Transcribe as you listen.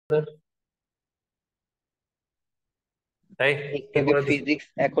তাই একটু কি আগে পড়ে দিছি? ফিজিক্স,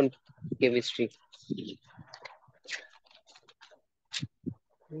 এখন কেমিস্ট্রি।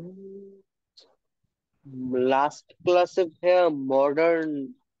 লাস্ট ক্লাসে ভাইয়া মডার্ন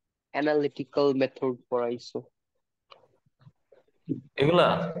অ্যানালিটিক্যাল মেথড পড়াইছো। এগুলা?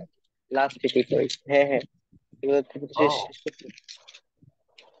 লাস্ট এটাই পড়াইছো, হ্যাঁ হ্যাঁ, এগুলো থেকে তো শেষ ও শেষ করতে।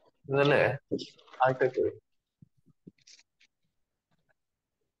 তাহলে আরেকটা করি।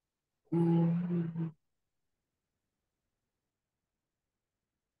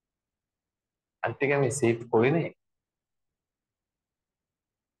 আরেকটাকে আমি সেভ করিনি।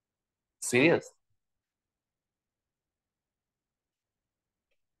 সিরিয়াস?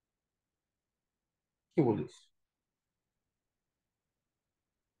 কি বলিস?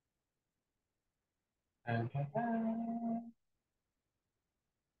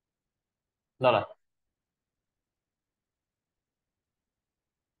 দাঁড়া।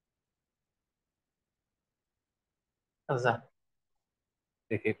 আচ্ছা,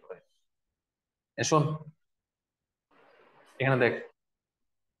 দেখি করে। শোন, এখানে দেখ,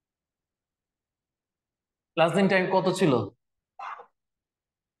 ক্লাসিং টাইম কত ছিল?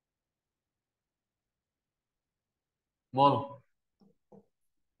 বল,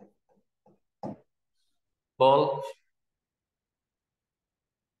 বল।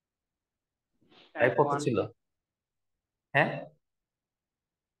 টাইম টাইপ কত ওয়ান। ছিল? হ্যাঁ,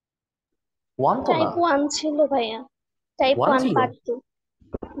 ওয়ান তো না। টাইপ ওয়ান ছিল ভাইয়া। টাইপ ওয়ান ওয়ান ছিল? Part two.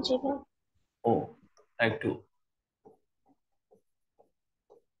 জি ভাই। ও, type two.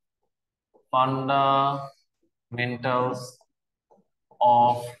 Fundamentals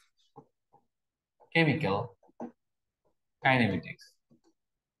of chemical kinematics.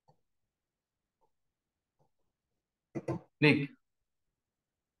 লিখ।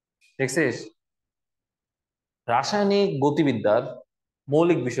 দেখছিস? রাসায়নিক গতিবিদ্যার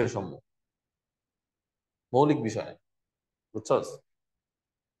মৌলিক বিষয়সমূহ, মৌলিক বিষয়, বুঝছস?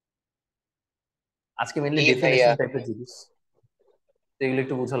 আজকে মেনলি জি ভাইয়া। ডেফিনেশন টাইপের জিনিস, তো এগুলো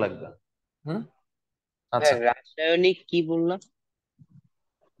একটু বোঝা লাগবে। হুম। হ্যাঁ, আচ্ছা, রাসায়নিক কি বললাম?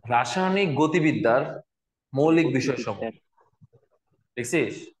 রাসায়নিক গতিবিদ্যার মৌলিক বিষয়সমূহ, গতিবিদ্যার।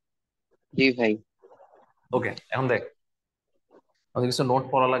 দেখছিস? জি ভাই। ওকে, এখন দেখ, আমাদের কিছু নোট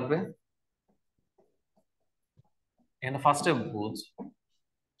পড়া লাগবে। এখানে ফার্স্টে বুঝ,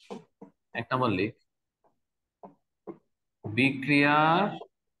 এক নম্বর লিখ, বিক্রিয়ার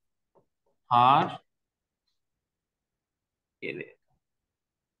হার।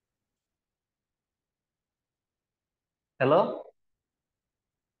 হ্যালো,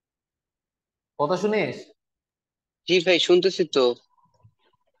 কথা শুনিস? জি ভাই, শুনতেছি তো।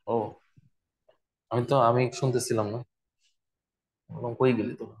 ও, আমি শুনতেছিলাম না, বললাম, কই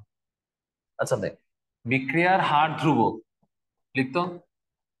গেলি তো? আচ্ছা দেখ, বিক্রিয়ার হার ধ্রুবক, লিখতো,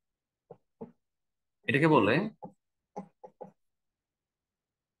 এটাকে বলে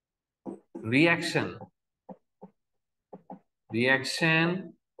রিয়াকশন, রিয়াকশন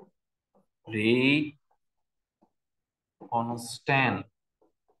রেট কনস্ট্যান্ট।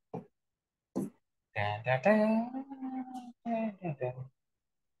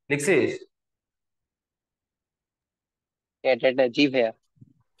 লিখছিস? এটা জি ভাইয়া।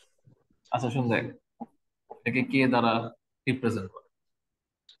 আচ্ছা শুন দেখ, এটাকে কে দ্বারা রিপ্রেজেন্ট করে?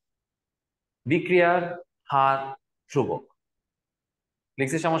 বিক্রিয়ার হার ধ্রুবক।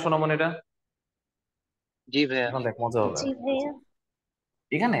 লিখছিস আমার সোনা মনে এটা? জি ভাইয়া। এখন দেখ মজা হবে। জি ভাইয়া।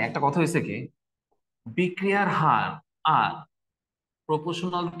 এখানে একটা কথা হয়েছে কি, বিক্রিয়ার হার আর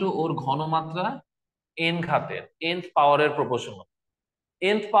প্রপোর্শনাল টু ওর ঘনমাত্রা এন ঘাতের, nth পাওয়ারের প্রপোর্শনাল।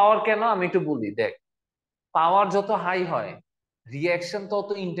 nth পাওয়ার কেন আমি একটু বলি, দেখ, পাওয়ার যত হাই হয় রিয়াকশন তত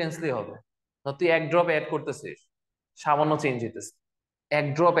ইন্টেন্সলি হবে। ধর তুই এক ড্রপ অ্যাড করতেছিস, সামান্য চেঞ্জ হইতেছে, এক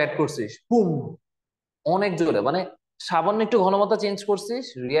ড্রপ অ্যাড করছিস, বুম, অনেক জোরে, মানে সামান্য একটু ঘনমাত্রা চেঞ্জ করছিস,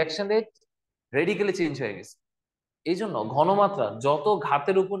 রিয়াকশন রেট রেডিক্যালি চেঞ্জ হয়ে গেছে। এই জন্য ঘনমাত্রা যত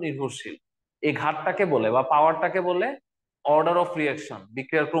ঘাতের উপর নির্ভরশীল, এই ঘাতটাকে বলে বা পাওয়ারটাকে বলে অর্ডার অফ রিয়াকশন,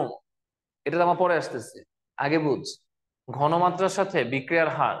 বিক্রিয়ার ক্রম। এটা তো আমার পরে আসতেছে, আগে বুঝ। ঘনমাত্রার সাথে বিক্রিয়ার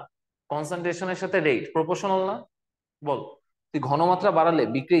হার, কনসেন্ট্রেশনের সাথে রেট প্রপোর্শনাল না? বল, তুই ঘনমাত্রা বাড়ালে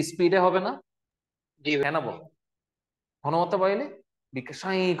বিক্রিয়া স্পিডে হবে না? জি ভাই। হ্যাঁ না বল? ঘনমাত্রা বাড়ালে বিক্রিয়া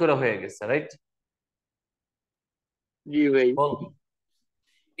সাই করে হয়ে গেছে, রাইট? জি ভাই। বল,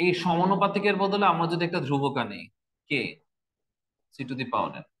 এই সমানুপাতিকের বদলে আমরা যদি একটা ধ্রুবক আনি, কে, সি টু দি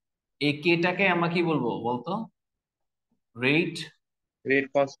পাওয়ার, এই কেটাকে আমরা কি বলবো বলতো? Rate rate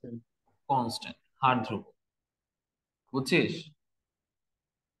constant. কনস্ট্যান্ট, হার ধ্রুবক, বুঝছিস?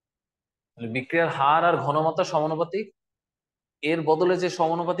 তাহলে বিক্রিয়ার হার আর ঘনমাত্রা সমানুপাতিক, এর বদলে যে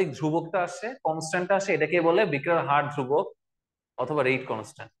সমানুপাতিক ধ্রুবকটা আসে, কনস্ট্যান্টটা আসে, এটাকে বলে বিক্রিয়ার হার ধ্রুবক অথবা রেট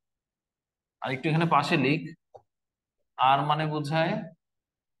কনস্ট্যান্ট। আর একটু এখানে পাশে লিখ, আর মানে বোঝায়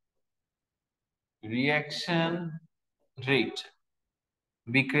রিঅ্যাকশন রেট,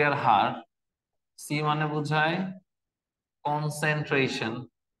 বিক্রিয়ার হার। সি মানে বোঝায় কনসেন্ট্রেশন,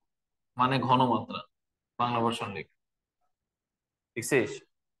 মানে ঘনমাত্রা। বাংলা ভার্সন লিখ, লিখছিস?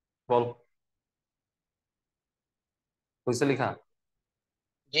 বল, হয়েছে লেখা?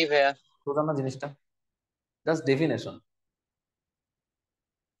 জি ভাইয়া। বুঝলাম না জিনিসটা, জাস্ট ডেফিনেশন।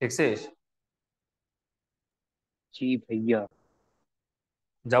 লিখছিস? জি ভাইয়া।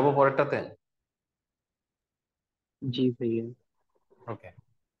 যাবো পরেরটাতে। জি ভাইয়া। ওকে,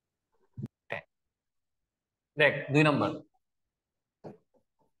 দেখ 2 নম্বর,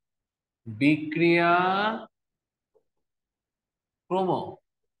 বিক্রিয়া ক্রম,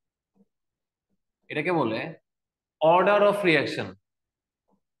 এটাকে বলে order of reaction.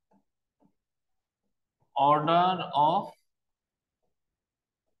 Order of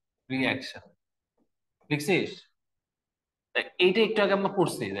reaction লিখছিস? দেখ এইটা একটু আগে আমরা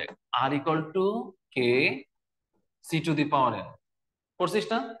পড়ছি, দেখ আর equal to K C to the power N, পড়ছিস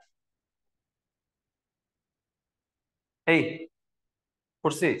না? এই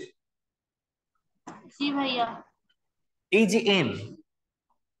পড়ছিস? জি ভাইয়া। এই যে এন,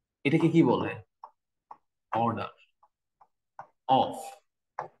 এটাকে কি বলে? অর্ডার অফ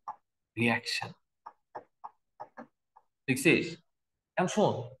রিয়াকশন, দেখছিস? এখন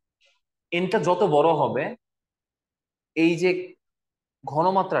শোন, এনটা যত বড় হবে, এই যে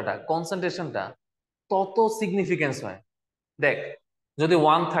ঘনমাত্রাটা, কনসেন্ট্রেশনটা তত সিগনিফিকেন্স হয়। দেখ, যদি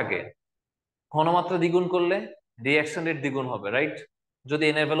 1 থাকে, ঘনমাত্রা দ্বিগুণ করলে রিঅ্যাকশন রেট দ্বিগুণ হবে, রাইট? যদি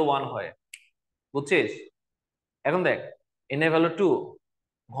এন এর ভ্যালু 1 হয়, বুঝছিস? এখন দেখ, এন এর ভ্যালু 2,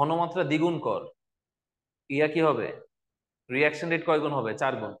 ঘনমাত্রা দ্বিগুণ কর, ইয়া কি হবে? রিঅ্যাকশন রেট কয় গুণ হবে?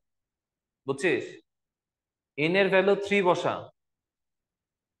 4 গুণ, বুঝছিস? এন এর ভ্যালু 3 বসা,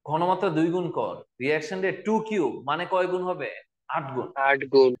 ঘনমাত্রা 2 গুণ কর, রিঅ্যাকশন রেট 2 কিউব, মানে কয় গুণ হবে? 8 গুণ। 8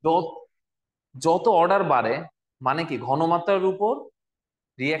 গুণ। যত যত অর্ডার বাড়ে, মানে কি ঘনমাত্রার উপর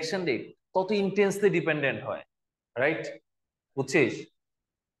রিঅ্যাকশন রেট তত ইন্টেন্সলি ডিপেন্ডেন্ট হয়, রাইট? বুঝছিস?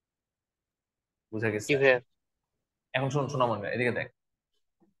 বুঝা জি গেছে? ভাইয়া। এখন শোন, শোনা মনে এদিকে দেখ,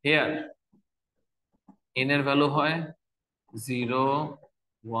 হিয়ার এন এর ভ্যালু হয় 0,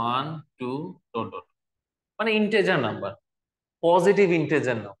 1, 2 ডট ডট, মানে integer number, positive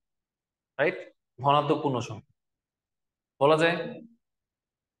integer number, right? ধনাত্মক পূর্ণ সংখ্যা বলা যায়।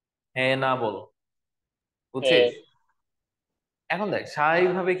 হ্যাঁ না বল, হ্যাঁ। বুঝছিস? এখন দেখ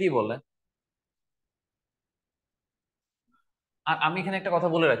স্বাভাবিকভাবে কি বলে, আর আমি এখানে একটা কথা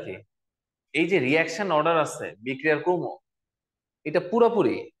বলে রাখি, এই যে রিয়াকশন অর্ডার আছে, বিক্রিয়ার ক্রম, এটা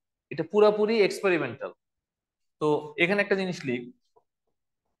পুরাপুরি এটা পুরাপুরি এক্সপেরিমেন্টাল। তো এখানে একটা জিনিস লিখ,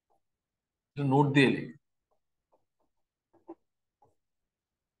 নোট দিয়ে লিখ,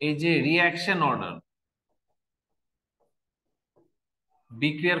 এই যে রিয়াকশন অর্ডার,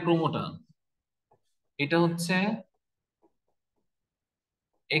 বিক্রিয়ার ক্রমটা, এটা হচ্ছে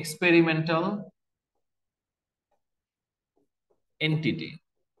এক্সপেরিমেন্টাল এন্টিটি।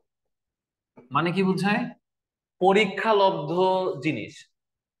 মানে কি বোঝায়? পরীক্ষালব্ধ জিনিস।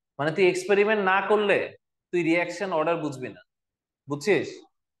 মানে তুই এক্সপেরিমেন্ট না করলে তুই রিয়াকশন অর্ডার বুঝবি না, বুঝছিস?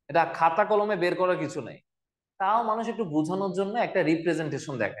 এটা খাতা কলমে বের করার কিছু নাই, তাও মানুষ একটু বোঝানোর জন্য একটা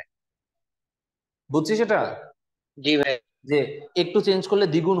রিপ্রেজেন্টেশন দেখায়, বুঝছিস? এটা জি ভাই। যে একটু চেঞ্জ করলে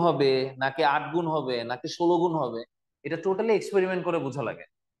দ্বিগুণ হবে, নাকি 8 গুণ হবে, নাকি 16 গুণ হবে, এটা টোটালি এক্সপেরিমেন্ট করে বোঝা লাগে।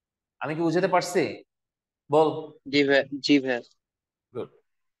 আমি কি বুঝাতে পারছি? বল। জি ভাই। জি ভাই। গুড।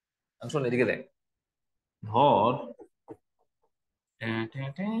 শোন এদিকে দেখ, ধর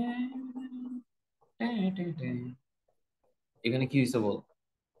এখানে কি হয়েছে বল,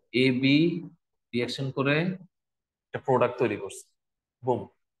 এ বি রিয়াকশন করে একটা প্রোডাক্ট তৈরি করছে, বুম,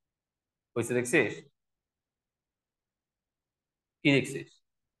 হয়েছে, দেখছিস? কি দেখছিস?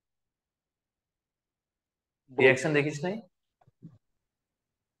 বুম। রিয়াকশন দেখিস নাই?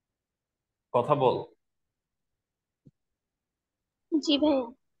 কথা বল। জি ভাইয়া।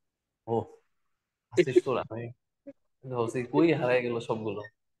 ও, আসছিস তোরা? আমি ভাবছি কই হারাই গেল সবগুলো,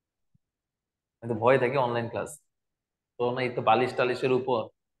 আমি তো ভয় থাকে অনলাইন ক্লাস। তো না, এই তো বালিশ টালিশের উপর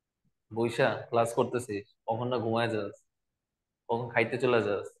বইসা ক্লাস করতেছিস, কখন না ঘুমায় যাস, কখন খাইতে চলে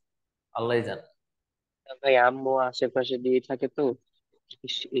যাস, আল্লাহ জানে। ভাই আম্মু আশেপাশে দিয়ে থাকে তো,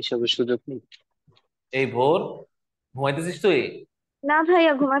 এইসবের সুযোগ নেই। এই ভোর ঘুমাইতেছিস তুই? না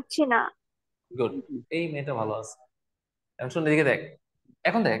ভাইয়া, ঘুমাচ্ছি না। গুড, এই মেয়েটা ভালো আছে। এখন শোন এদিকে দেখ,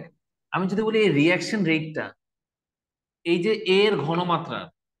 এখন দেখ, আমি যদি বলি এই রিয়াকশন রেটটা, এই যে এর ঘনমাত্রা,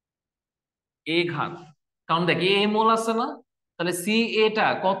 এ ঘাত, কারণ দেখ এ মোল আছে না, তাহলে সি এটা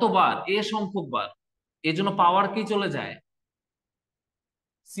কতবার, এ সংখ্যক বার, এর জন্য পাওয়ার কি চলে যায়?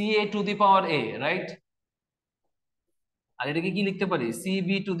 C A to the power A, right? আর এটাকে কি লিখতে পারি? C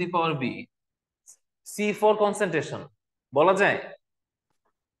B to the power B. C for concentration, বলা যায়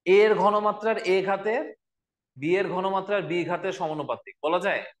এ এর ঘনমাত্রার এ ঘাতের বি এর ঘনমাত্রার বি ঘাতের সমানুপাতিক, বলা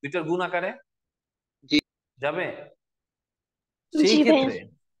যায় দুইটার গুণ আকারে জি যাবে। সেই জি ভাইয়া। ক্ষেত্রে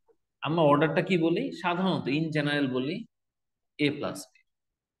আমরা অর্ডারটা কি বলি? সাধারণত ইন জেনারেল বলি এ প্লাস বি।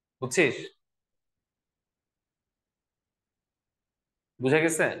 বুঝছিস? বুঝা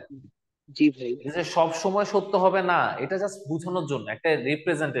গেছে? জি ভাই। এটা যে সব সময় সত্য হবে না, এটা জাস্ট বোঝানোর জন্য একটা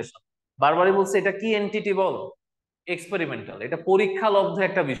রিপ্রেজেন্টেশন। বারবারই বলছে এটা কি এন্টিটি বল? এক্সপেরিমেন্টাল, এটা পরীক্ষা লব্ধ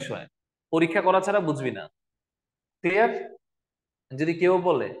একটা বিষয়, পরীক্ষা করা ছাড়া বুঝবি না। ক্লিয়ার? যদি কেউ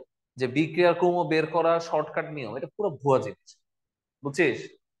বলে যে বিক্রিয়ার ক্রম বের করা শর্টকাট নিয়ম, এটা পুরো ভুয়া জিনিস। বুঝছিস?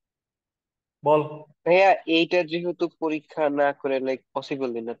 বল। ভাইয়া এইটা যেহেতু পরীক্ষা না করে লাইক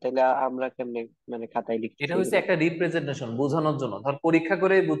পসিবলই না, তাহলে আমরা কেমনে মানে খাতায় এটা লিখতেছি হচ্ছে এগুলা? একটা রিপ্রেজেন্টেশন বোঝানোর জন্য। ধর পরীক্ষা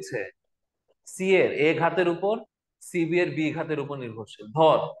করে বুঝছে সি এর এ ঘাতের উপর সিবি এর বি ঘাতের উপর নির্ভরশীল,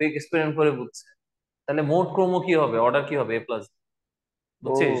 ধর এক্সপেরিমেন্ট করে বুঝছে, তাহলে মোট ক্রম কি হবে, অর্ডার কি হবে? এ প্লাস। ও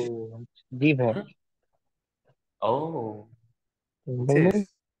বুঝছিস? জি ভাই। হুম? ও, তাইলে বুঝছিস?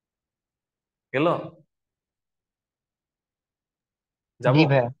 গেল? জি যাবো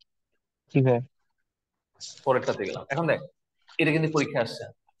ভাই। জি ভাই। পরেরটাতে গেলাম। এখন দেখ, এটা কিন্তু পরীক্ষা আসছে,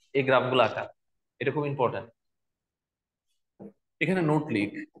 এই গ্রাফগুলো আঁকা, এটা খুব ইম্পর্টেন্ট। এখানে নোট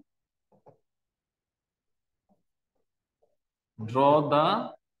লিখ, draw the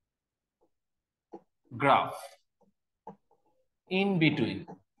graph in between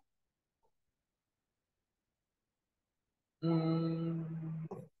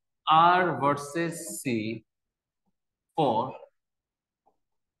R versus C for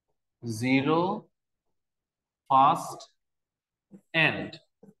 0 first and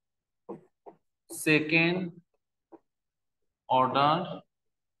second order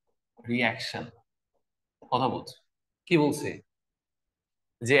reaction. কথা বলছে, কি বলছে?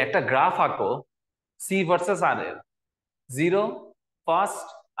 যে একটা গ্রাফ আঁকো সি ভার্সেস আর এর, 0 ফার্স্ট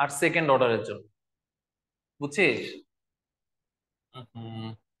আর সেকেন্ড অর্ডারের জন্য। বুঝছিস? হুম,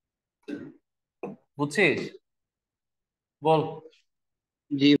 বুঝছিস? বল।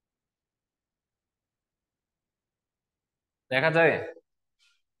 জি দেখা যায়?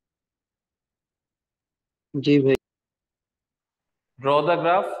 জি ভাই। Draw the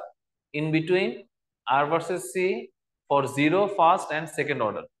graph in between R versus C for 0 first and second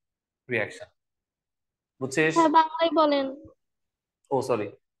order reaction. বুঝছিস? হ্যাঁ, বাংলায় বলেন। ও সরি,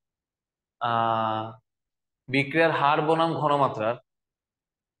 আহ বিক্রিয়ার হার বনাম ঘনমাত্রার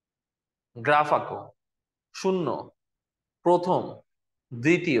গ্রাফ আঁকো, শূন্য, প্রথম,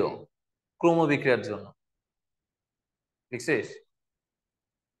 দ্বিতীয় ক্রম বিক্রিয়ার জন্য। দেখছিস?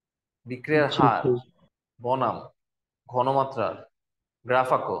 বিক্রিয়ার জি হার ভাই। বনাম ঘনমাত্রার গ্রাফ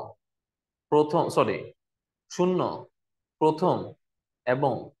আঁকো, প্রথম সরি শূন্য, প্রথম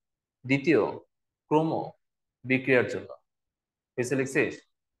এবং দ্বিতীয় ক্রম বিক্রিয়ার জন্য। বেশি লিখছিস?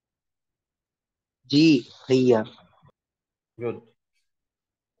 জি ভাইয়া। গুড।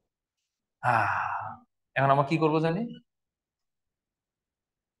 এখন আমরা কি করবো জানি?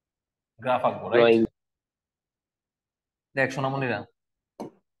 গ্রাফ আঁকবো, রাইট? ড্রয়িং। দেখ সোনামণিরা,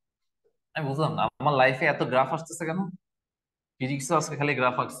 আমি বুঝলাম না আমার লাইফে এত গ্রাফ আসতেছে কেন। ফিজিক্সও আজকে খালি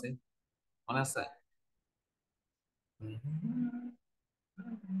গ্রাফ আঁকছে, মনে আছে?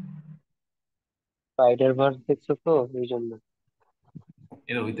 স্পাইডার ভার্স দেখছো তো এই জন্য।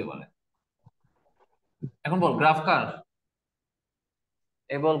 এটা হইতে পারে। এখন বল গ্রাফ কার?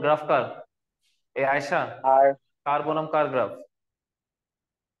 এ বল গ্রাফ কার? এ আয়শা, আর কার বনাম কার গ্রাফ?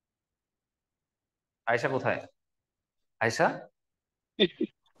 আয়শা কোথায়? আয়শা,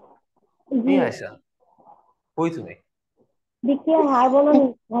 জি। এই আয়শা, কই তুমি? বিক্রিয়ার হার বনাম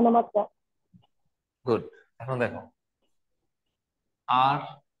ঘনমাত্রা। গুড। এখন দেখো আর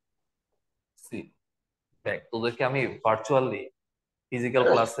সি, দেখ তোদেরকে আমি ভার্চুয়ালি ফিজিক্যাল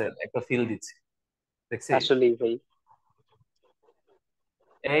ক্লাসের একটা ফিল দিচ্ছি, দেখছিস? আসলেই ভাই।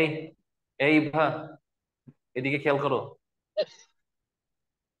 এই এই ভা, এদিকে খেয়াল করো।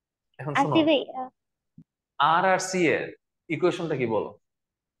 এখন শোনো, আসি ভাইয়া। আর আর সি এর ইকুয়েশনটা কি বলো?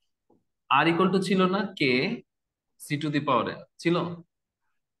 আর ইকুয়াল টু ছিল না K C to the power N, ছিল?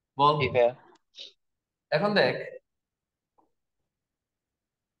 বল। জি ভাইয়া। এখন দেখ,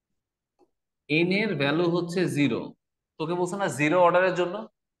 এন এর ভ্যালু হচ্ছে 0, তোকে বলছে না 0 অর্ডারের জন্য?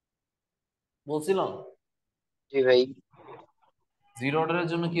 বলছিলাম জি ভাই। 0 অর্ডারের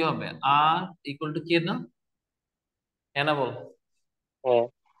জন্য কি হবে? আর ইকুয়াল টু কে না? হ্যাঁ না বল। হ্যাঁ।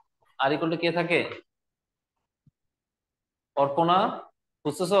 আর ইকুয়াল টু কে থাকে? অর্পণা,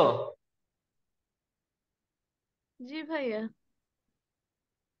 বুঝতেছো? জি ভাইয়া।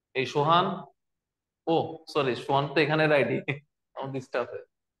 এই সোহান, ও সরি, সোহান তো এখানে রাইডি, আমার ডিস্টার্ব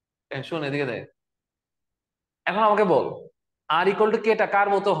শোন এদিকে দেখ। এখন আমাকে বল, আর ইকুয়াল টু কেটা কার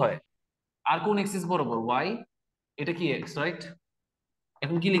মতো হয়? আর কোন এক্সিস বরাবর? ওয়াই, এটা কি এক্স, রাইট?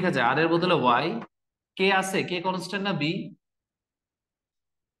 এখন কি লেখা যায়? আর এর বদলে ওয়াই, কে আছে, কে কনস্ট্যান্ট না বি?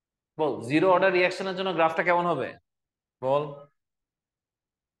 বল, জিরো অর্ডার রিয়াকশনের জন্য গ্রাফটা কেমন হবে? বল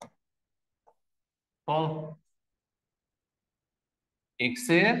বল। এক্স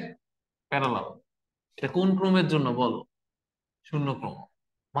এর প্যারালাল। এটা কোন ক্রমের জন্য বল? শূন্য ক্রম।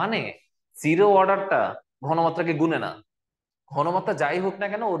 মানে জিরো অর্ডারটা ঘনমাত্রাকে গুণে না। ঘনমাত্রা যাই হোক না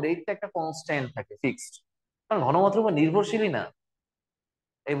কেন, ও রেটটা একটা কনস্ট্যান্ট থাকে, ফিক্সড। কারণ ঘনমাত্রার উপর নির্ভরশীলই না।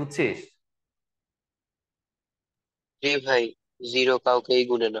 এই বুঝছিস? জি ভাই, জিরো কাউকেই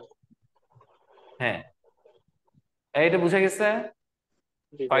গুনে না। হ্যাঁ, এইটা বুঝে গেছে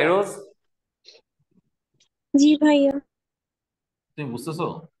জি ভাইয়া। ফাইরোজ? জি ভাইয়া। তুমি বুঝতেছো?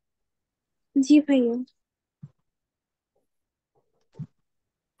 জি ভাইয়া।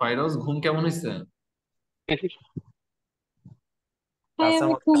 ফাইরোজ, ঘুম কেমন হয়েছে? ভাই ক্লাসের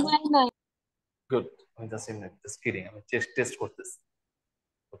আমি মধ্যে? ঘুমাই নাই। গুড। আমি জাস্ট কিডিং, আমি চেস্ট টেস্ট করতেছি,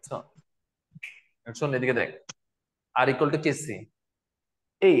 বুঝছো? শোন এদিকে দেখ, আর ইকুয়াল টু কে সি।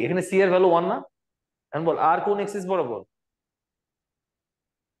 এই এখানে সি এর ভ্যালু ওয়ান না? এখন বল, আর কোন এক্সিস বরাবর?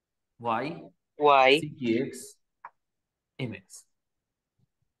 Y, Y. সি কি এক্স, এম এক্স।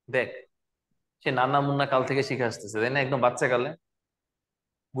 দেখ, সে নানা মুন্না কাল থেকে শিখে আসতেছে, তাই না? একদম বাচ্চা কালে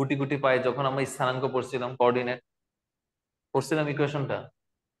গুটি গুটি পায়ে যখন আমরা স্থানাঙ্ক পড়ছিলাম, কোঅর্ডিনেট পড়ছিলাম, ইকুয়েশনটা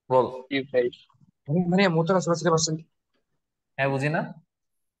বল। জি ভাই। মানে মোটর আসলে 100%। হ্যাঁ, বুঝি না,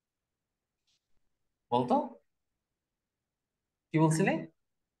 বলতো কি বলছিলি?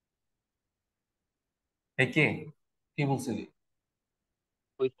 এ কে, কি বলছিলি?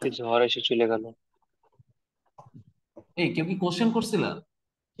 ওই তো ঝড় এসে চলে গেল। এই কেউ কি কোশ্চেন করছিল?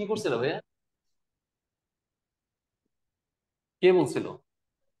 কি করছিল ভাইয়া? কে বলছিল?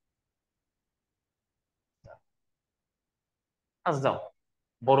 আজ যাও,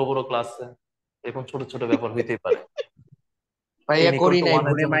 বড় বড় ক্লাসে এরকম ছোট ছোট ব্যাপার হইতেই পারে। ভাইয়া এন ইকুয়াল করি টু নাই, ওয়ান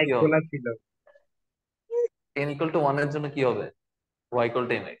এর ফোনে জন্য মাইক কি হবে? খোলা ছিল। এন ইকুয়াল টু ওয়ান এর জন্য কি হবে? Y equal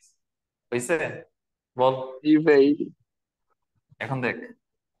to M x. হয়েছে? বল। জি ভাই। এখন দেখ,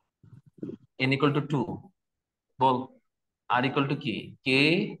 N equal to two, ball. R equal to কি? K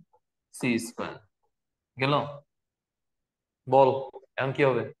C square. গেল? বল, এখন কি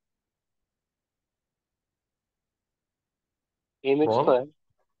হবে? এম এক্স বল। স্কোয়ার।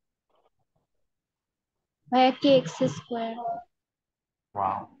 ভাইয়া কে x square.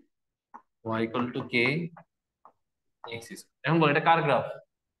 Wow, Y equal to K x square. এখন বল, এটা কার গ্রাফ?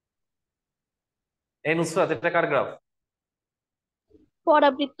 এই নুসরাত, এটা কার গ্রাফ?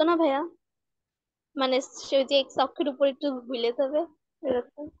 পরাবৃত্ত না ভাইয়া, মানে সে যে এক্স অক্ষের উপর একটু ঘুরে যাবে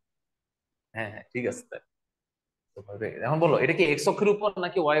এরকম। হ্যাঁ হ্যাঁ, ঠিক আছে তাই। এখন বলো, এটা কি এক্স অক্ষের উপর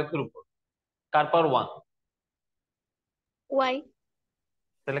নাকি ওয়াই অক্ষের উপর? কার পাওয়ার ওয়ান? ওয়াই।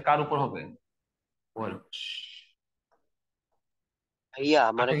 তাহলে কার উপর হবে? ওয়াই। ভাইয়া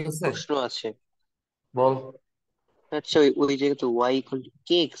আমার আটকে একটা গেছে? প্রশ্ন আছে। বল। আচ্ছা, ওই ওই জায়গায় তো Y equal to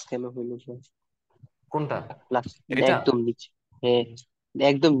K x কেন হইলো স্যার? কোনটা? লাস্ট, এটা একদম নিচে। হ্যাঁ,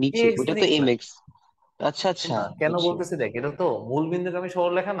 একদম কে নিচে এক্স ওটা তো এম লিখবে এক্স। আচ্ছা আচ্ছা, না? কেন বুঝছি। বলতেছি দেখ, এটা তো মূল বিন্দুগামী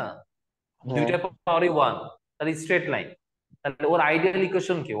সরলরেখা না, হ্যাঁ। দুইটা পাওয়ারই ওয়ান, তাহলে স্ট্রেট লাইন। তাহলে ওর আইডিয়াল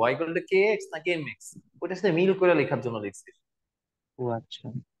ইকুয়েশন কি? Y equal to K x নাকি এম এক্স? ওইটার সাথে মিল করে লেখার জন্য লিখছিস, ও আচ্ছা।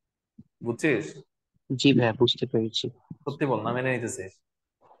 বুঝছিস? জি ভাইয়া, বুঝতে পেরেছি। সত্যি বল, না মেনে নিতেছিস?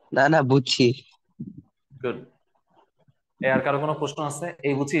 না না, বুঝছি। গুড। আর কারো কোনো প্রশ্ন আছে?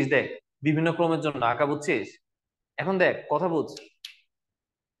 এই বুঝছিস, দেখ বিভিন্ন ক্রমের জন্য আঁকা, বুঝছিস? এখন দেখ, কথা বুঝ,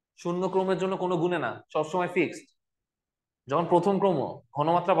 শূন্য ক্রমের জন্য কোনো গুণে না, সবসময় ফিক্সড। যখন প্রথম ক্রম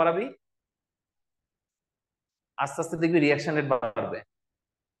ঘনমাত্রা বাড়াবি, আস্তে আস্তে দেখবি রিয়াকশন রেট বাড়বে,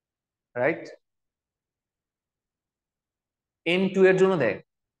 রাইট? এন টু এর জন্য দেখ,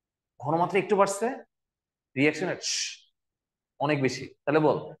 ঘনমাত্রা একটু বাড়ছে, রিয়াকশন রেট অনেক বেশি। তাহলে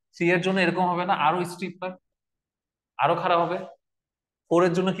বল, থ্রি এর জন্য এরকম হবে না, আরো স্টিপার, আরো খারাপ হবে? ফোর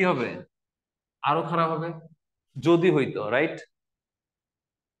এর জন্য কি হবে? আরো খারাপ হবে, যদি হইতো, রাইট?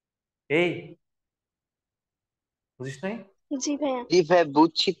 এই বুঝিস নাই? জি ভাইয়া। জি ভাইয়া,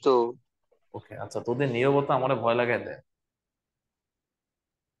 বুঝছি তো। ওকে, আচ্ছা, তোদের নীরবতা আমার ভয় লাগাই দেয়।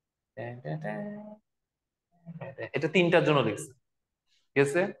 এটা তিনটার জন্য লিখছে, ঠিক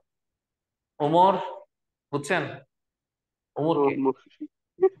আছে? ওমর, বুঝছেন? ওমর কে? ও,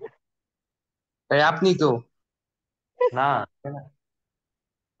 ভাই আপনি তো। না,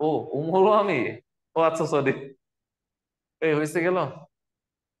 ও ওমরও আমি? ও আচ্ছা, সরি। এই হয়েছে গেল।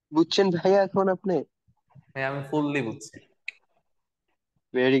 বুঝছেন ভাইয়া এখন আপনি? হ্যাঁ, আমি ফুললি বুঝছি।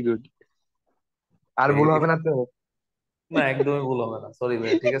 Very good. আর ভুল হবে না তো? না, একদমই ভুল হবে না, সরি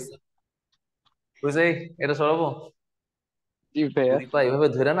ভাই, ঠিক আছে। বুঝছি, এটা সরাবো। জি ভাইয়া। যদি পা এভাবে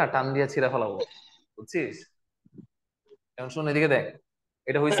ধরে না টান দিয়ে ছিঁড়া ফেলাবো, বুঝছিস? এখন শোন, এদিকে দেখ,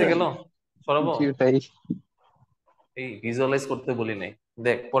 এটা হয়েছে গেল, সরাবো। জি ভাই। এই ভিজুয়ালাইজ করতে বলি নাই,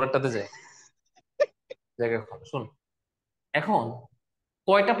 দেখ পরেরটাতে যাই। দেখ এখন শোন, এখন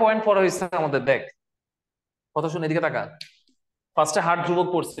কয়টা পয়েন্ট পরে হয়েছে আমাদের, দেখ কথা শুন, এদিকে তাকা। ফার্স্টে হার্ট ধ্রুবক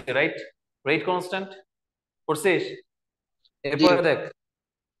পড়ছে, রাইট? রেট কনস্ট্যান্ট পড়ছিস। জি এরপরে দেখ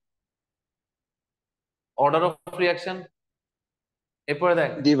অর্ডার অফ রিয়াকশন। এরপরে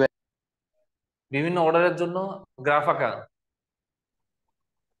দেখ জি ভাই। বিভিন্ন অর্ডারের জন্য গ্রাফ আঁকা।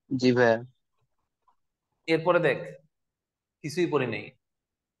 জি ভাইয়া। এরপরে দেখ কিছুই পড়ি নেই,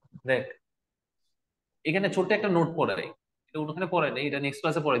 দেখ এখানে ছোট্ট একটা নোট পড়াই, এটা ওখানে পড়াই নেই, এটা নেক্সট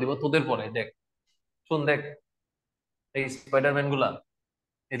ক্লাসে পড়াই দিব তোদের পরে। দেখ শোন, দেখ এই স্পাইডারম্যান গুলা,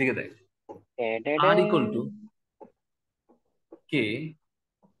 এদিকে দেখ। আর equal to K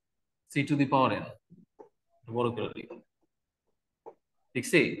C to the power N, বড় করে লিখ,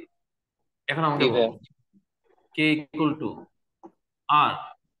 দেখছি? এখন আমাকে জি বল, ভাইয়া। K equal to R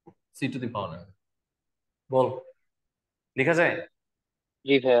C to the power N, বল লেখা যায়?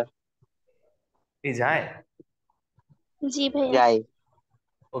 জি ভাইয়া। এই যায়? জি ভাইয়া। যাই।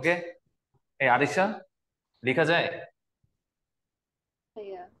 ওকে। এই আরিশা, লেখা যায়?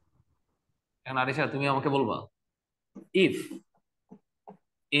 ভাইয়া এখন আরিশা তুমি আমাকে বলবা, if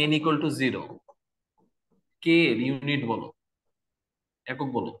N equal to zero, কে এর ইউনিট বলো, একক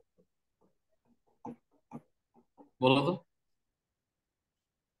বলো, বলো তো।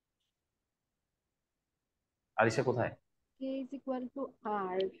 আরিশা কোথায়? K is equal to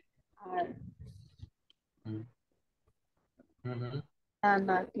R. R. হুম হুম হুম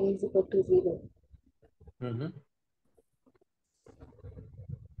না, K is equal to 0. হুম হুম।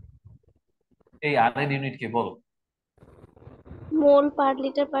 এই আর এর ইউনিট কে বল। মোল পার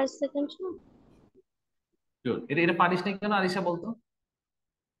লিটার পার সেকেন্ড না? Good. এটা এটা পারিস না কেন আরিশা, বলতো?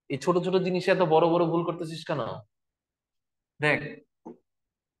 এই ছোট ছোট জিনিসে এত বড় বড় ভুল করতেছিস কেন? দেখ,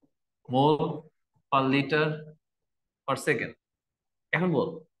 মোল পার লিটার পার সেকেন্ড। এখন বল,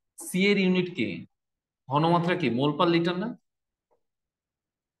 সি এর ইউনিট কি, ঘনমাত্রা কি, মোল পার লিটার না?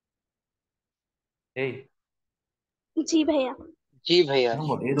 এই জি ভাইয়া। জি ভাইয়া। এখন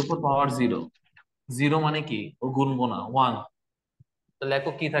বল, এর উপর পাওয়ার জিরো, জিরো মানে কি, ও গুনবো না, ওয়ান, তাহলে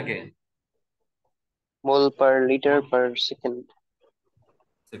একক কি থাকে? মোল পার লিটার মোল পার সেকেন্ড।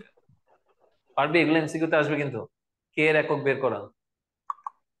 সেকেন্ড। পারবি? এগুলো এমসিকিউতে আসবে কিন্তু, কে এর একক বের করা,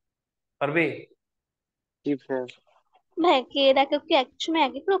 পারবি? জি ভাইয়া। ভাইয়া কে এর একক কি এক সময়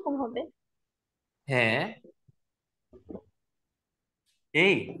এক এক রকম হবে? হ্যাঁ।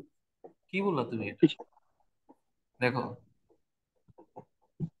 এই কি বললা তুমি এটা? দেখো,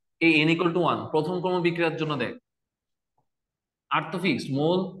 এই এন ইকুয়াল টু ওয়ান প্রথম ক্রম বিক্রিয়ার জন্য, দেখ আর তো ফিক্সড,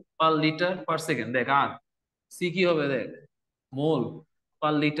 মোল পার লিটার পার সেকেন্ড। দেখ আর সি কি হবে, দেখ মোল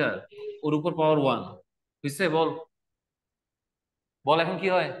পার লিটার, ওর উপর পাওয়ার ওয়ান, বুঝছে? বল, বল এখন কি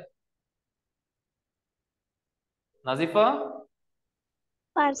হয়? নাজিফা,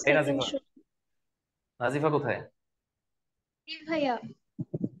 পার এই সেকেন্ড। নাজিফা, নাজিফা কোথায়? জি ভাইয়া।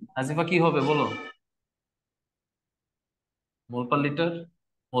 নাজিফা কি হবে বলো, মোল পার লিটার,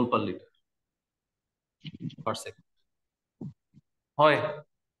 মোল পার লিটার পার সেকেন্ড হয়,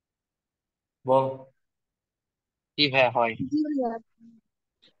 বল। জি ভাইয়া হয়। জি ভাইয়া।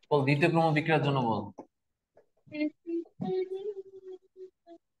 বল দ্বিতীয় ক্রম বিক্রিয়ার জন্য বল,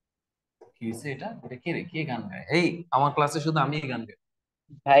 কি হয়েছে? এটা এটা কে রে, কে গান গায়? এই আমার ক্লাসে শুধু আমি গান গাই।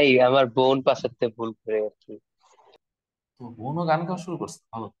 ভাই আমার বোন পাশাতে ভুল করে আর কি। তো বোনও গান গাওয়া শুরু করছে,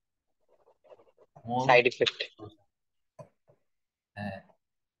 ভালো। মোল, সাইড এফেক্ট। হ্যাঁ।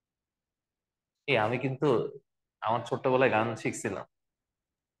 এই আমি কিন্তু আমার ছোট্টবেলায় গান শিখছিলাম।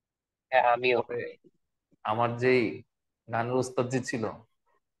 হ্যাঁ আমিও। পরে আমার যেই গানের উস্তাদ জি ছিল,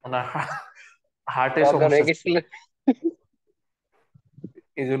 ওনার হার্টের অজ্ঞান সমস্যা হয়ে ছিল, গেছিল।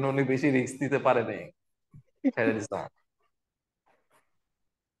 এই জন্য উনি বেশি রিস্ক দিতে পারে নাই, ছেড়ে দিতাম।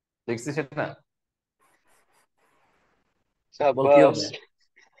 দেখছি সেটা। বল কি সাবাস। হবে,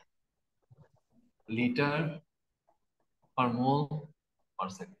 লিটার পার মোল পার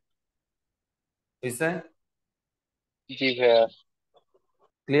সেকেন্ড, বুঝছে? জি ভাইয়া।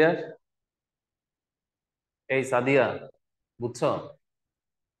 ক্লিয়ার? এই সাদিয়া, বুঝছো?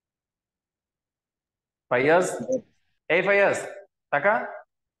 ফাইয়াজ, এই ফাইয়াজ, টাকা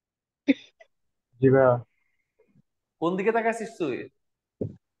জি ভাইয়া। কোন দিকে তাকাইছিস তুই?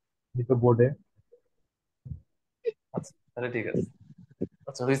 এই তো বোর্ডে। আচ্ছা তাহলে ঠিক আছে।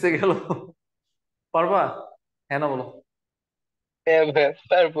 আচ্ছা হয়েছে গেল, পারবা? হ্যাঁ না বলো। হ্যাঁ ভাইয়া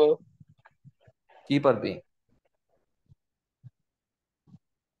পারবো। কি পারবি?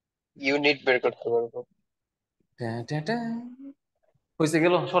 ইউনিট বের করতে পারবো। হয়েছে,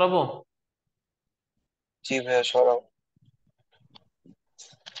 গেল, সরাবো। জি ভাইয়া সরাও।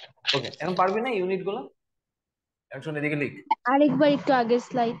 ওকে, এখন পারবি না ইউনিট গুলো? এখন এদিকে লিখ, আরেকবার একটু আগের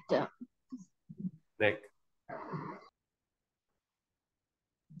স্লাইডটা। দেখ।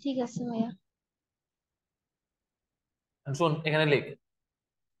 ঠিক আছে ভাইয়া। এখন শোন, এখানে লিখ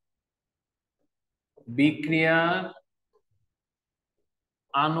বিক্রিয়ার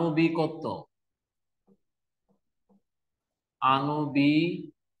আণবিকত্ব।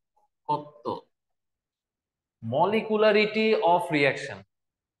 আণবিকত্ব, মলিকুলারিটি অফ রিয়াকশন।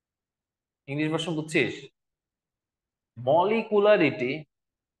 ইংলিশ ভার্সন বুঝছিস? মলিকুলারিটি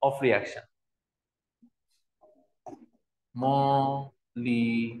অফ রিয়াকশন। মলিকুলারিটি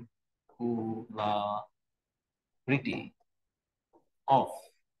অফ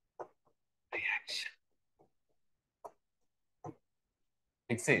রিয়াকশন,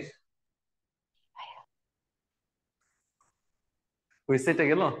 দেখছিস? হয়েছে, এটা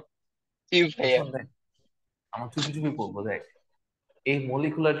গেল। জি ভাইয়া। শোন দেখ, আমার চুপি চুপি বলবো, দেখ এই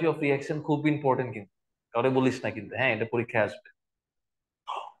মলিকুলারিটি অফ রিয়াকশন খুব ইম্পর্টেন্ট, কিন্তু কাউরে বলিস না কিন্তু, হ্যাঁ, এটা পরীক্ষায় আসবে।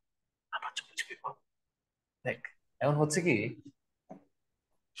 আমার চুপি চুপি বল। দেখ, এখন হচ্ছে কি,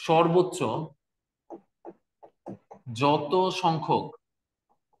 সর্বোচ্চ যত সংখ্যক,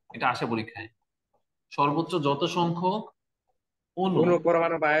 এটা আসে পরীক্ষায়, সর্বোচ্চ যত সংখ্যক অণু, কোনো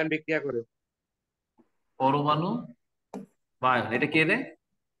পরমাণু বা আয়ন বিক্রিয়া করে পরমাণু বা আয়ন, এটা কে রে?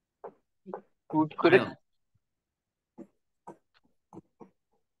 শুট করে। আয়ন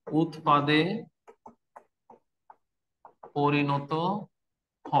উৎপাদে পরিণত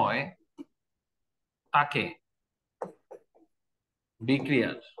হয়, তাকে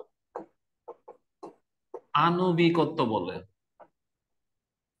বিক্রিয়ার আণবিকত্ব বলে।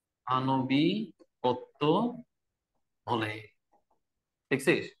 আণবিকত্ব বলে,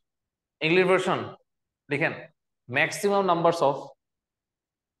 দেখছিস? ইংলিশ ভার্সন লিখেন ম্যাক্সিমাম নাম্বারস অফ,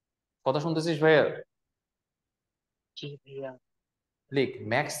 কথা শুনতেছিস ভাইয়ার? জি ভাইয়া। লিখ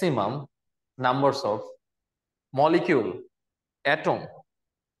maximum numbers of molecule, atom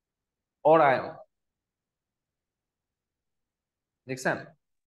or ion, দেখছেন,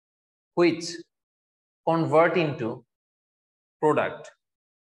 which convert into product,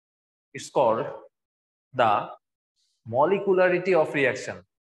 it's called the molecularity of reaction.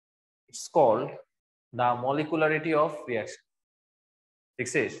 It's called the molecularity of reaction,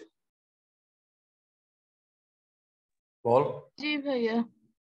 দেখছিস? বল। জি ভাইয়া।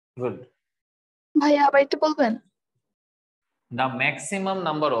 গুড। ভাইয়া আবার একটু বলবেন? The maximum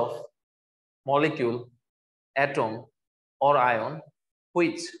number of molecule, atom or ion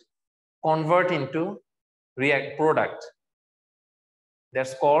which convert into react product,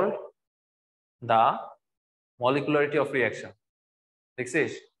 that's called the molecularity of reaction,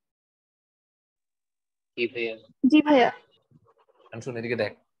 দেখছিস? জি ভাইয়া। জি ভাইয়া। শুন, এদিকে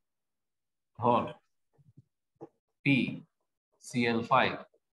দেখ, ধর পি Cl5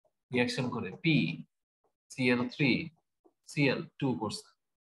 রিঅ্যাকশন করে পি Cl3 Cl2 করছে,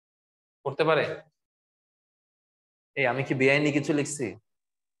 করতে পারে? এই আমি কি বেআইনি কিছু লিখছি?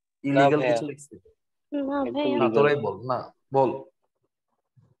 না ইলিগাল ভাইয়া, কিছু লিখছি? না একদম ভাইয়া। না, লিগাল। তোরাই বল না, বল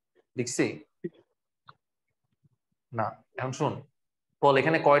লিখছি না? এখন শুন, বল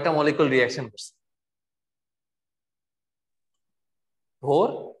এখানে কয়টা মলিকুল রিঅ্যাকশন করছে? ভোর,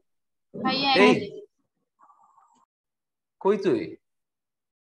 ভাইয়া এই কই তুই?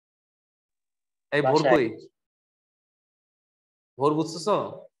 এই ভোর বাসায়। কই? ভোর বুঝতেছ?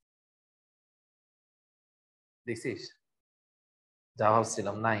 দেখছিস, যা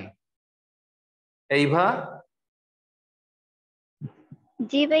ভাবছিলাম নাই। এইভা,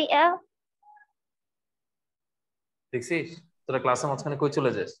 জি ভাইয়া। দেখছিস তোরা ক্লাসের মাঝখানে কই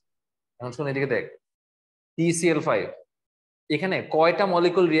চলে যাস? এখন শুন, এদিকে দেখ, TCl5 এখানে কয়টা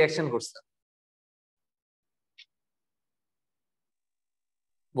মলিকুল রিঅ্যাকশন করছে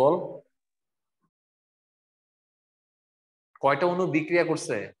বল? কয়টা অণু বিক্রিয়া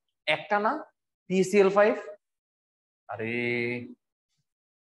করছে? একটা না? TCl5, আরে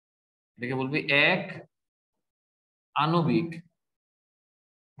দেখে বলবি এক আণবিক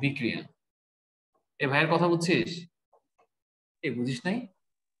বিক্রিয়া। এ ভাইয়ের কথা বুঝছিস? এ বুঝিস নাই?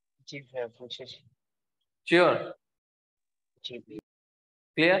 জি ভাইয়া বুঝেছি। শিওর? জি ভাইয়া।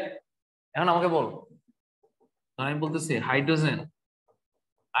 ক্লিয়ার? এখন আমাকে বল, আমি বলতেছি হাইড্রোজেন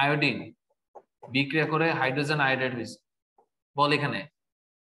আয়োডিন বিক্রিয়া করে হাইড্রোজেন আয়োডাইড হয়েছে, বল এখানে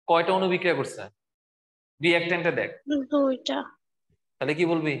কয়টা অণু বিক্রিয়া করছে? রিঅ্যাকট্যান্টে দেখ, দুইটা। তাহলে কি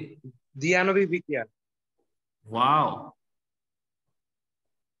বলবি? দ্বিআণবিক বিক্রিয়া। ওয়াও,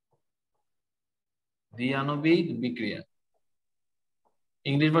 দ্বিআণবিক বিক্রিয়া।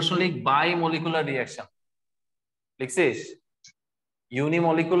 ইংলিশ ভার্সন লিখ by molecular reaction. লিখছিস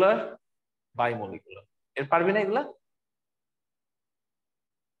ইউনিমলিকুলার, by molecular. এর পারবি না এগুলা?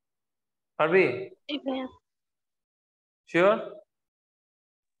 পারবি? জি ভাইয়া। শিওর?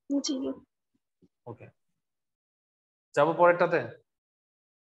 জি। ওকে, যাবো পরেরটাতে।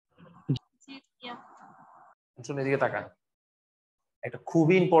 জি ভাইয়া। শুন এদিকে তাকা, একটা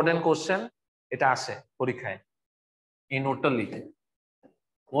খুবই ইম্পর্টেন্ট কোশ্চেন এটা আসে পরীক্ষায়, এই নোটটা লিখে।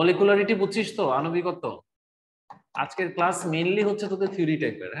 মলিকুলারিটি বুঝছিস তো, আণবিকত্ব। আজকের ক্লাস মেইনলি হচ্ছে তোদের থিওরি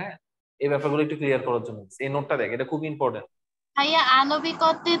টাইপের, হ্যাঁ, এই ব্যাপারগুলো একটু ক্লিয়ার করার জন্য। এই নোটটা দেখ, এটা খুব ইম্পর্টেন্ট। ভাইয়া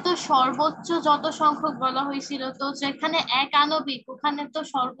আণবিকত্বে তো সর্বোচ্চ যত সংখ্যক বলা হয়েছিল, তো যেখানে এক আণবিক ওখানে তো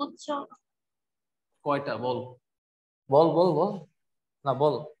সর্বোচ্চ কয়টা বল বল বল বল, না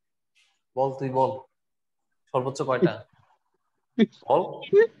বল বল, তুই বল সর্বোচ্চ কয়টা বল।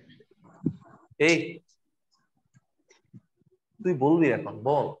 এই তুই বলবি এখন,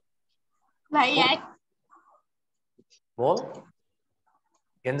 বল ভাই এক। বল,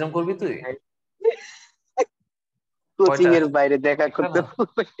 গ্যাঞ্জাম করবি তুই? কোচিং কয়টা? এর বাইরে দেখা একটা করতে না?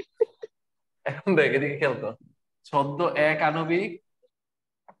 এখন দেখ এদিকে খেয়াল কর, ছদ্ম এক আণবিক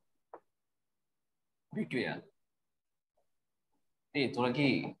বিক্রিয়া। এই তোরা কি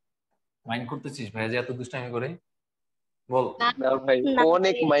মাইন্ড করতেছিস ভাই যে এত দুষ্টামি করে? বল। না ভাই, না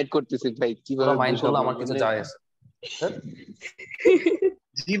অনেক ভাইয়া। মাইন্ড করতেছি ভাই, তোরা কিভাবে মাইন্ড করলে বুঝাবো আমার কিছু মানে। যায় আসে? ধ্যাৎ,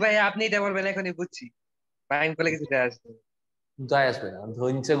 জি ভাই, আপনি এটা বলবেন এখনই বুঝছি। মাইন্ড করলে কিছু যায় আসবে না। যায় আসবে না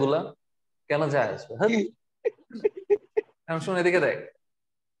ধৈর্য গুলা, কেন যায় আসবে? হ্যাঁ, এখন শুন এদিকে দেখ,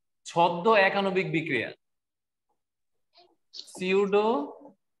 ছদ্ম এক আণবিক বিক্রিয়া, সিউডো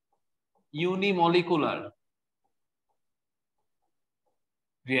ইউনিমলিকুলার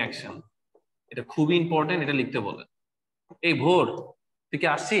রিঅ্যাকশন। এটা খুবই ইম্পর্টেন্ট, এটা লিখতে বলে। এই ভোর, তুই কি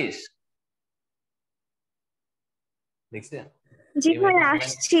আসছিস? দেখছি জি ভাই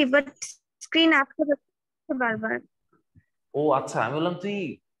আসছি, বাট স্ক্রিন আটকে যাচ্ছে বারবার। ও আচ্ছা, আমি বললাম তুই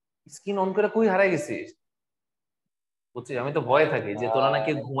স্ক্রিন অন করে কই হারাই গেছিস। বুঝছিস, আমি তো ভয়ে থাকি যে তোরা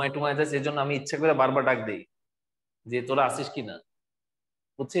নাকি ঘুমায় টুমায় যাস, এই জন্য আমি ইচ্ছা করে বারবার ডাক দিই যে তোরা আসিস কিনা,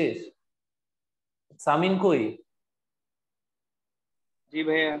 বুঝছিস। সামিন কই? জি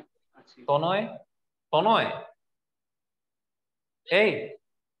ভাইয়া আছি। তনয়, তনয়, এই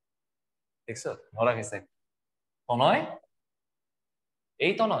দেখছো ধরা গেছে। তনয়,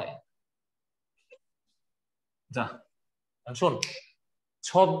 এই তনয়, যা। শোন,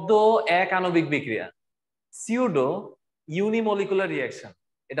 ছদ্ম এক আণবিক বিক্রিয়া, সিউডো ইউনিমলিকুলার রিঅ্যাকশন,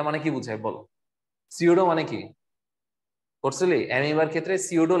 এটা মানে কি বুঝায় বল? সিউডো মানে কি করছিলি অ্যামিবার ক্ষেত্রে?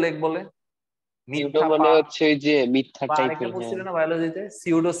 সিউডো লেগ বলে ইউটো মিথ্যা মানে পা, হচ্ছে ওই যে মিথ্যা বা আরেকটা টাইপের। হ্যাঁ পড়ছিলি না বায়োলজিতে,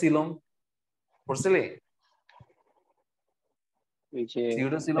 সিউডোসিলম পড়ছিলি? ওই যে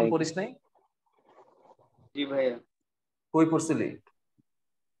সিউডোসিলম like- পড়িস নাই? জি ভাইয়া। কই পড়ছিলি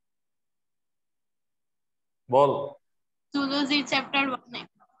বল? জুলজির চ্যাপ্টার 1-এ।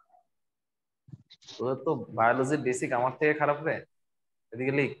 তোদের তো বায়োলজির বেসিক আমার থেকে খারাপ রে।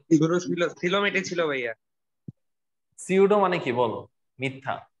 এদিকে লিখ, শুরু ছিল মেটে ছিল ভাইয়া। সিউডো মানে কি বল?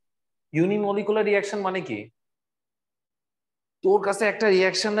 মিথ্যা। ইউনিমলিকুলার রিঅ্যাকশন মানে কি? তোর কাছে একটা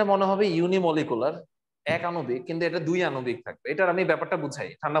রিঅ্যাকশনে মনে হবে ইউনিমলিকুলার, এক আণবিক, কিন্তু এটা দুই আণবিক থাকবে। এটার আমি ব্যাপারটা বুঝাই,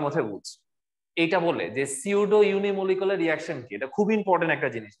 ঠান্ডা মাথায় বুঝ। এইটা বলে যে সিউডো ইউনিমলিকুলার রিঅ্যাকশন কি, এটা খুব ইম্পর্টেন্ট একটা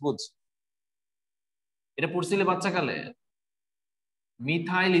জিনিস, বুঝ। এটা পড়ছিলে বাচ্চাকালে,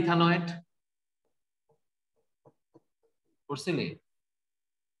 মিথাইল ইথানয়েড পড়ছিলি?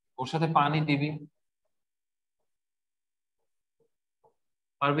 ওর সাথে পানি দিবি,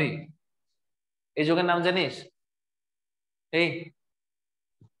 পারবি? এই যোগের নাম জানিস? এই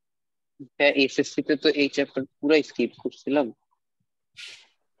হ্যাঁ, এসএসসি তে তো এই চ্যাপ্টার পুরো স্কিপ করছিলাম।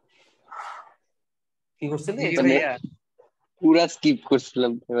 কি করছিলি? জি এটা মানে ভাইয়া। পুরা স্কিপ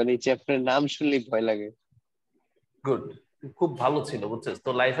করছিলাম, মানে এই চ্যাপ্টারের নাম শুনলেই ভয় লাগে। গুড, খুব ভালো ছিল বুঝছিস। তো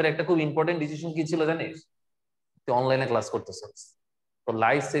লাইফের একটা খুব ইম্পর্টেন্ট ডিসিশন কি ছিল জানিস? তুই অনলাইনে ক্লাস করতেছিস, তো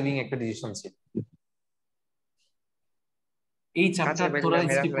লাইফ সেভিং একটা ডিসিশন ছিল। এই আচ্ছা চ্যাপ্টার ভাই, তোরা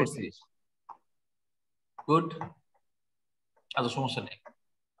মেরা স্কিপ ফেলাইছি। করছিস, গুড। আচ্ছা সমস্যা নেই,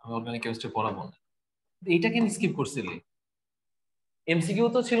 আমি অর্গানিক কেমিস্ট্রি পড়াবো না। এইটা কেন স্কিপ করছিলি? এমসিকিউ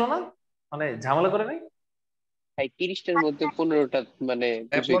তো ছিল না, মানে ঝামেলা করে নাই? তাই 30টার মধ্যে 15টা, মানে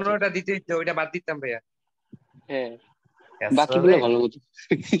বুঝই তো। 15টা দিতে হইতো, ওইটা বাদ দিতাম ভাইয়া। হ্যাঁ, রে বাকিগুলো ভালো মতো।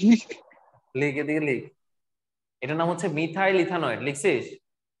 লিখ, এদিকে লিখ। এটার নাম হচ্ছে মিথাইল ইথানয়েড, লিখছিস?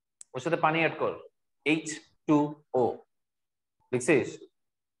 ওর সাথে পানি অ্যাড কর, H2O, লিখছিস?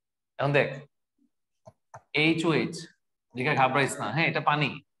 এখন দেখ, HOH, দিকে ঘাবড়াইস না, হ্যাঁ এটা পানি।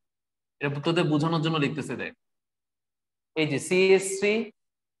 এটা তোদের বোঝানোর জন্য লিখতেছে। দেখ এই যে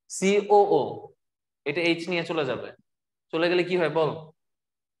CH3COO, এটা এইচ নিয়ে চলে যাবে, চলে গেলে কি হয় বল?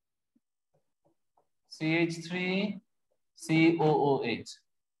 CH3COOH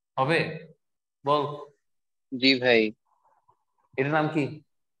হবে, বল। জি ভাই, এটার নাম কি?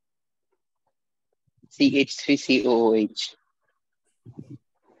 CH3COOH।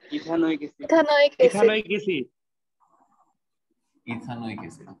 Ethanoic acid. Ethanoic acid. Ethanoic acid. Ethanoic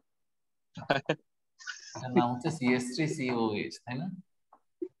acid, এটার নাম হচ্ছে CH3COH, তাই না?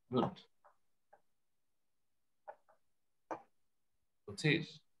 গুড, বুঝছিস?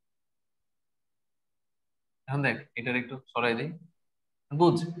 এখন দেখ এটার একটু সরাই দিই,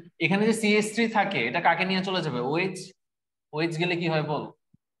 বুঝ। এখানে যে CH3 থাকে এটা কাকে নিয়ে চলে যাবে? OH। OH গেলে কি হয় বল,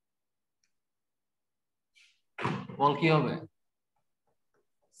 বল কি হবে?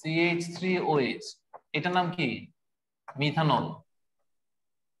 CH3OH, এটার নাম কি? মিথানল।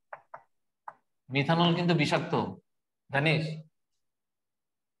 মিথানল কিন্তু বিষাক্ত, জানিস?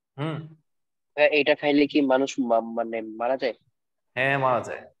 এটা খাইলে কি মানুষ মানে মারা যায়? হ্যাঁ মারা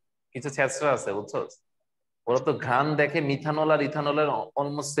যায়, কিছু ছেঁচড়া আছে বুঝছস, ওরা তো ঘ্রাণ দেখে মিথানল আর ইথানলের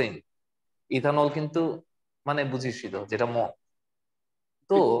অলমোস্ট সেম। ইথানল কিন্তু মানে বুঝিসই তো যেটা মদ।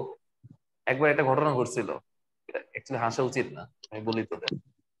 তো একবার একটা ঘটনা ঘটছিল, এটা অ্যাকচুয়ালি হাসা উচিত না, আমি বলি তোদের।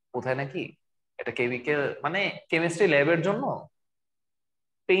 কোথায় নাকি একটা কেমিক্যাল মানে কেমিস্ট্রি ল্যাবের জন্য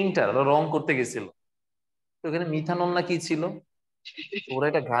পেইন্টার রং করতে গেছিল, তো ওখানে মিথানল না কি ছিল, তো ওরা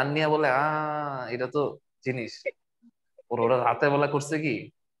এটা ঘ্রাণ নিয়ে বলে এটা তো জিনিস। ওরা রাতের বেলা করছে কি,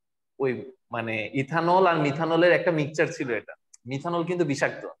 ওই মানে ইথানল আর মিথানলের একটা মিক্সচার ছিল এটা। মিথানল কিন্তু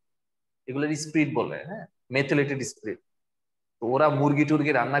বিষাক্ত, এগুলোর স্প্রিট বলে, হ্যাঁ, মেথিলেটেড স্প্রিট। তো ওরা মুরগি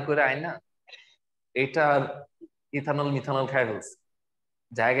টুরগি রান্না করে আয় না, এটা আর ইথানল মিথানল খায় ফেলছে।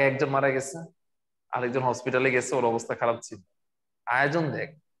 জায়গায় একজন মারা গেছে, আরেকজন হসপিটালে গেছে, ওর অবস্থা খারাপ ছিল। আয়োজন দেখ,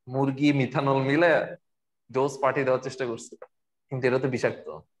 মুরগি মিথানল মিলে ডোজ পাঠিয়ে দেওয়ার চেষ্টা করছে, কিন্তু এটা তো বিষাক্ত,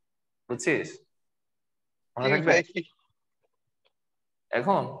 বুঝছিস? মনে জি থাকবে ভাই।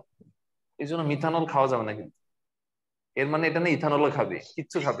 এখন। এই জন্য মিথানল খাওয়া যাবে না কিন্তু, এর মানে এটা না ইথানলও খাবি,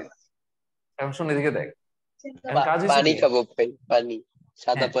 কিচ্ছু খাবি না। এখন শোন এদিকে দেখ, এখন কাজ হয়েছে পানি কি, খাবো ভাই, পানি,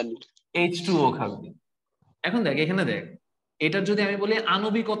 সাদা হ্যাঁ পানি। H2O খাবি। এখন দেখ এখানে দেখ, এটার যদি আমি বলি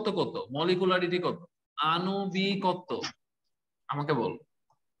আণবিকত্ব কত, মলিকুলারিটি কত, আণবিকত্ব আমাকে বল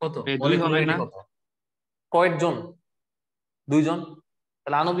কত, দুই হবে মলিকুলারিটি না? কত? কয়েকজন? দুইজন?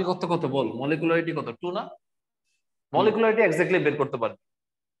 তাহলে আণবিকত্ব কত বল, মলিকুলারিটি কত? 2 না? মলিকুলারিটি এক্স্যাক্টলি বের করতে পারবি,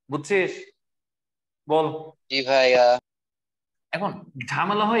 বুঝছিস? বল। জি ভাই। এখন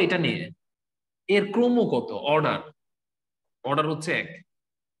ঝামেলা হয় এটা নিয়ে, এর ক্রম কত, অর্ডার। অর্ডার হচ্ছে 1।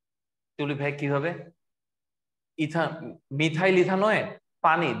 তুলি ভাই কি হবে, ইথা মিথাইল ইথানয়েড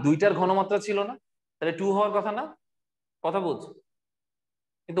পানি দুইটার ঘনমাত্রা ছিল না, তাহলে 2 হওয়ার কথা না? কথা বুঝ,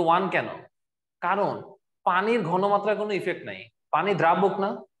 কিন্তু 1 কেন? কারণ পানির ঘনমাত্রার কোনো ইফেক্ট নাই, পানি দ্রাবক না।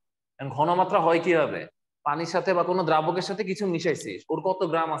 ঘনমাত্রা হয় কিভাবে, পানির সাথে বা কোনো দ্রাবকের সাথে কিছু মিশাইছিস, ওর কত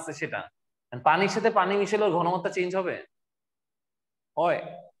গ্রাম আছে সেটা। পানির সাথে পানি মিশালে ওর ঘনমাত্রা চেঞ্জ হবে? হয়?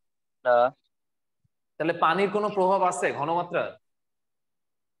 না। তাহলে পানির কোনো প্রভাব আছে ঘনমাত্রা?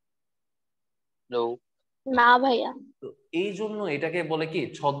 নো। না ভাইয়া। তো এই জন্য এটাকে বলে কি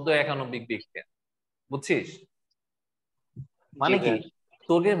ছদ্ম একানবিক বিক্রিয়া, বুঝছিস? জি মানে কি, ভাই।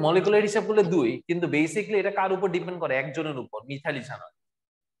 তোকে মলিকুলার হিসাব করলে 2, কিন্তু বেসিক্যালি এটা কার উপর ডিপেন্ড করে, একজনের উপর, মিথাইল ইথানয়েড।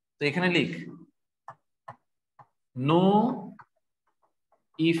 তো এখানে লিখ no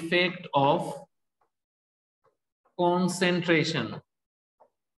effect of concentration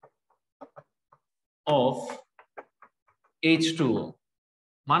of H2O,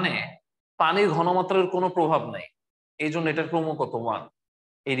 মানে পানির ঘনমাত্রার কোনো প্রভাব নাই, এই জন্য এটার ক্রম কত, 1।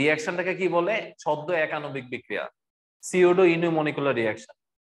 এই রিয়াকশনটাকে কি বলে, ছদ্ম একানবিক বিক্রিয়া, সিওডো ইউনিমলিকুলার রিয়াকশন,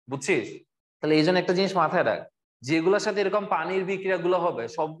 বুঝছিস? তাহলে এই জন্য একটা জিনিস মাথায় রাখ, যেগুলোর সাথে এরকম পানির বিক্রিয়াগুলো হবে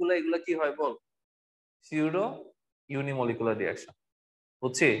সবগুলো এগুলো কি হয় বল, সিওডো ইউনিমলিকুলার রিয়াকশন,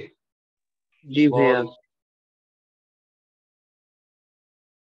 বুঝছিস? জি ভাইয়া। বল,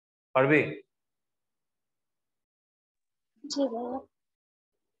 পারবি? জি ভাইয়া।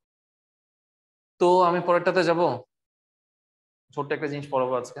 তো আমি পরেরটাতে যাব, ছোট্ট একটা জিনিস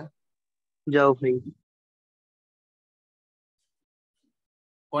পড়াবো আজকে। যাও ভাই।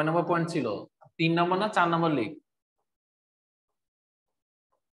 কয় নাম্বার পয়েন্ট ছিল, 3 নাম্বার না 4 নাম্বার লিখ।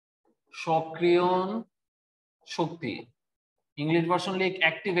 সক্রিয়ণ শক্তি, ইংলিশ ভার্সন লিখ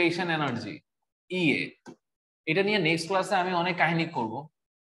অ্যাক্টিভেশন এনার্জি, ইএ। এটা নিয়ে নেক্সট ক্লাসে আমি অনেক কাহিনী করব,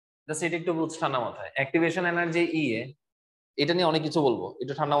 জাস্ট এটা একটু বুঝ ঠান্ডা মাথায়। অ্যাক্টিভেশন এনার্জি ইএ, এটা নিয়ে অনেক কিছু বলবো,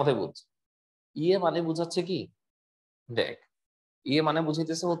 একটু ঠান্ডা মাথায় বুঝ। ইএ মানে বুঝাচ্ছে কি, দেখ ইএ মানে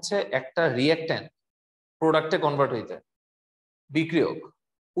বুঝাইতেছে হচ্ছে একটা রিঅ্যাক্ট্যান্ট প্রোডাক্টে কনভার্ট হইতে, বিক্রিয়ক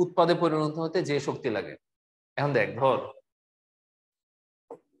উৎপাদে পরিণত হতে যে শক্তি লাগে। এখন দেখ ধর,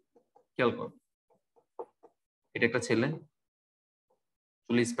 খেয়াল কর, এটা একটা ছেলে,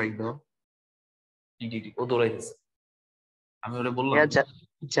 চুলে স্পাইক দাও, ও দৌড়াইতেছে। আমি ওরে বললাম ভাইয়া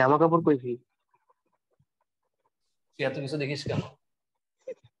জামা কাপড় কই ভাই? তুই এত কিছু দেখিস কেন?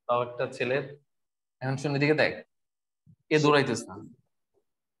 তাও একটা ছেলের, এখন শুনে দিকে দেখ, এ দৌড়াইতেছে না।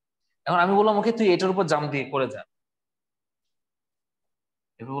 এখন আমি বললাম ওকে তুই এটার উপর জাম্প দিয়ে করে যা।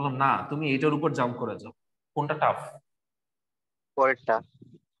 এবার বললাম না তুমি এটার উপর জাম্প করে যাও। কোনটা টাফ? পরেরটা।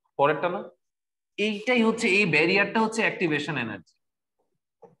 পরেরটা না? এইটাই হচ্ছে, এই ব্যারিয়ারটা হচ্ছে অ্যাক্টিভেশন এনার্জি।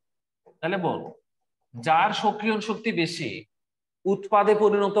 তাহলে বল, যার সক্রিয়ণ শক্তি বেশি, উৎপাদে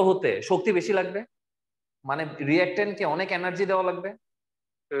পরিণত হতে শক্তি বেশি লাগবে, মানে রিঅ্যাক্টেন্টকে অনেক এনার্জি দেওয়া লাগবে।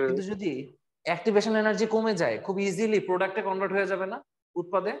 কিন্তু যদি অ্যাক্টিভেশন এনার্জি কমে যায়, খুব ইজিলি প্রোডাক্টে কনভার্ট হয়ে যাবে না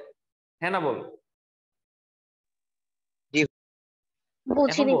উৎপাদে? হ্যাঁ না বল? এখন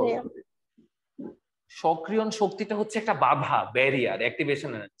বুঝিনি বল, ভাইয়া। সক্রিয়ণ শক্তিটা হচ্ছে একটা বাধা, ব্যারিয়ার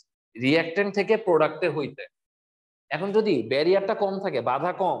অ্যাক্টিভেশন এনার্জি, রিঅ্যাক্টেন্ট থেকে প্রোডাক্টে হইতে। এখন যদি ব্যারিয়ারটা কম থাকে,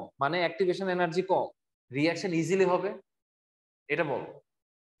 বাধা কম, মানে অ্যাক্টিভেশন এনার্জি কম, রিঅ্যাকশন ইজিলি হবে। এটা বল,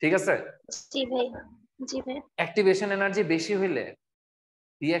 ঠিক আছে? জি ভাইয়া। জি ভাইয়া। অ্যাক্টিভেশন এনার্জি বেশি হইলে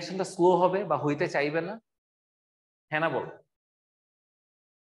রিঅ্যাকশনটা স্লো হবে বা হইতে চাইবে না। হ্যাঁ না বল?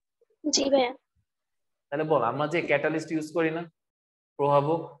 জি ভাইয়া। তাহলে বল, আমরা যে ক্যাটালিস্ট ইউজ করি না,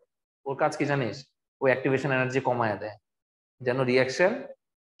 প্রভাবক, ওর কাজ কি জানিস? ও অ্যাক্টিভেশন এনার্জি কমায় দেয়, যেন রিঅ্যাকশন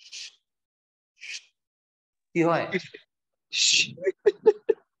কি হয়,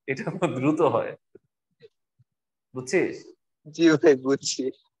 এটা দ্রুত হয়। বুঝছিস? জি ভাই বুঝছি।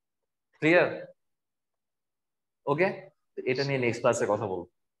 ক্লিয়ার? ওকে, এটা নিয়ে নেক্সট ক্লাসে কথা বলবো।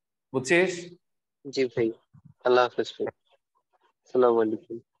 বুঝছিস? জি ভাই, আল্লাহ হাফেজ ভাই, আসসালামু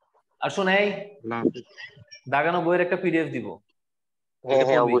আলাইকুম। আর শোন, এই দাগানো বইয়ের একটা পিডিএফ দিব, হ্যাঁ এটা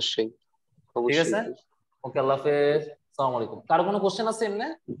হ্যাঁ পড়বি, অবশ্যই ঠিক অবশ্যই আছে? ভাই। ওকে, আল্লাহ হাফেজ, আসসালামু আলাইকুম। কারো কোনো কোশ্চেন আছে এমনি?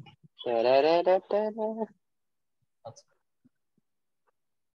 টা রা রা রা টা রা। আচ্ছা।